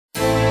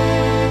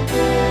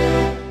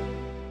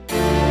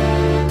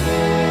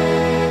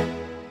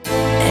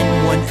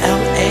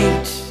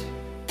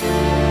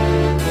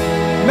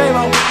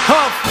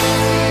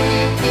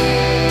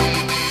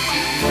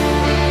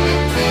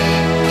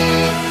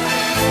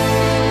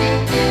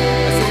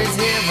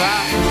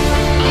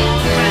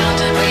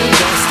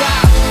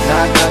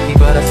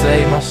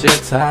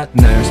shit tight,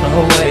 and there's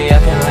no way I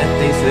can let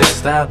these hits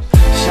stop.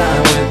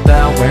 Shine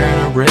without wearing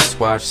a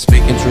wristwatch,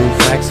 speaking true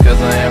facts cause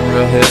I am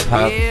real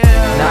hip-hop.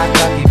 Not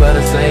cocky but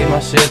I say my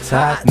shit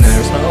tight, and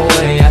there's no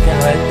way I can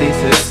let these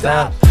hits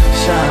stop.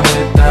 Shine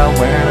without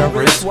wearing a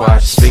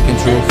wristwatch, speaking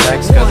true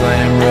facts cause I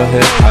am real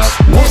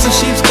hip-hop. Wolves and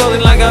sheep's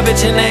clothing like a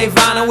bitch in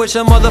Avon. I wish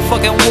a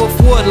motherfucking wolf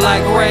would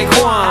like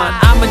Raekwon.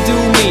 I'ma do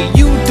me,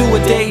 you do a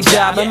day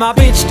job, and my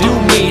bitch do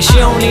me, she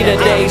don't need a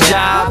day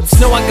job.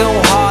 Know I go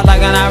hard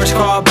like an Irish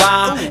car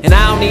bomb, and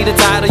I don't need a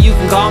title, you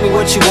can call me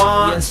what you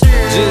want.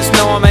 Just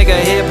know I make a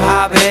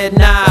hip-hop head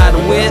nod,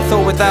 with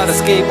or without a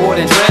skateboard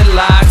and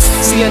dreadlocks.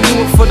 See, I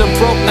do it for the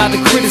broke, not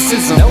the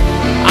criticism.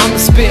 I'm the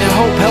spitting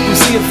hope, help them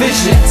see a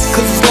vision.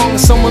 Cause as long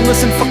as someone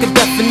listen, fuck a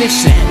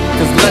definition.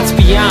 Cause let's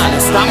be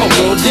honest, I'm a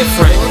little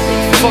different.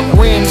 Fuck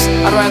rims,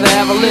 I'd rather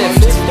have a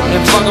lift.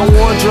 And fucking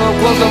wardrobe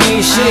clothes don't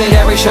mean shit.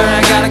 Every shirt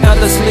I gotta cut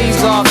the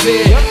sleeves off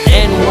it.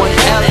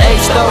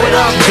 N1LH, throw it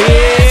up,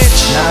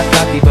 bitch. Not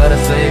cocky but I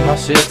say my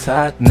shit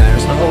tight, and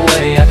there's no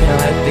way I can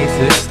let these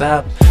hits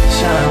stop.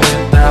 Shine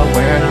without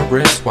wearing a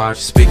wristwatch,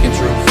 speaking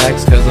true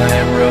facts cause I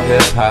am real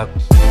hip-hop.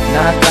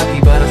 Not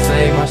cocky but I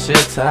say my shit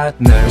tight,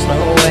 and there's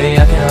no way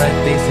I can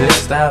let these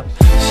hits stop.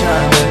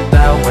 Shine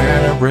without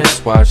wearing a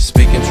wristwatch,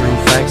 speaking true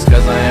facts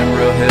cause I am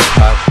real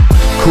hip-hop.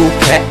 Cool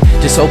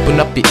cat, just open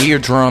up your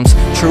eardrums.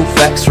 True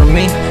facts from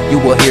me, you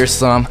will hear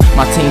some.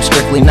 My team's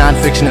strictly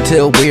non-fiction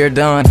until we're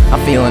done. I'm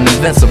feeling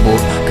invincible,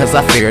 cause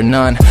I fear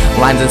none.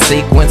 Lines in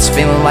sequence,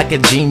 feeling like a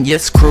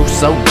genius. Crew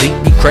so deep,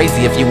 be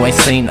crazy if you ain't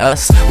seen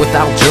us.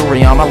 Without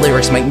jewelry on, my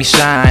lyrics make me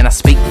shine. I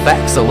speak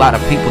facts, a lot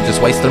of people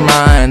just waste their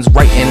minds.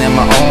 Writing in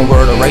my own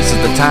word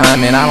erases the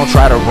time, and I don't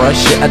try to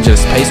rush it, I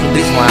just pace with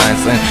these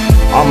lines. And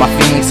all my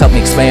feelings help me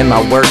expand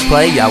my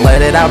wordplay. I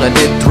let it out, I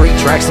did 3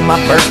 tracks on my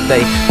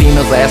birthday.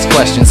 Females ask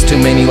questions, too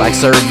many like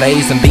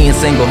surveys. And being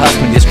single helps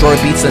me destroy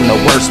beats in the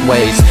worst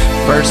ways.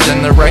 First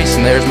in the race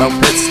and there's no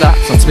pit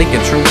stops. I'm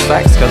speaking true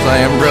facts cause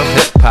I am real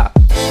hip-hop.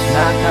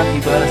 Not cocky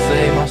but I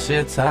say my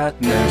shit tight,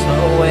 and there's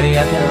no way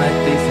I can let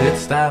these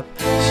hits stop.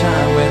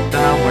 Shine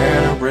without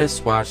wearing a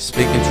wristwatch,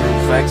 speaking true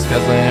facts cause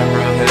I am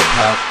real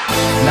hip-hop.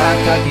 Not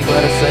cocky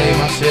but I say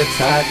my shit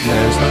tight, and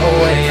there's no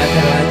way I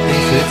can let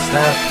these hits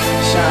stop.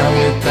 Shine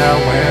without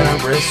wearing a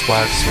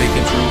wristwatch,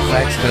 speaking true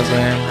facts cause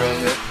I am real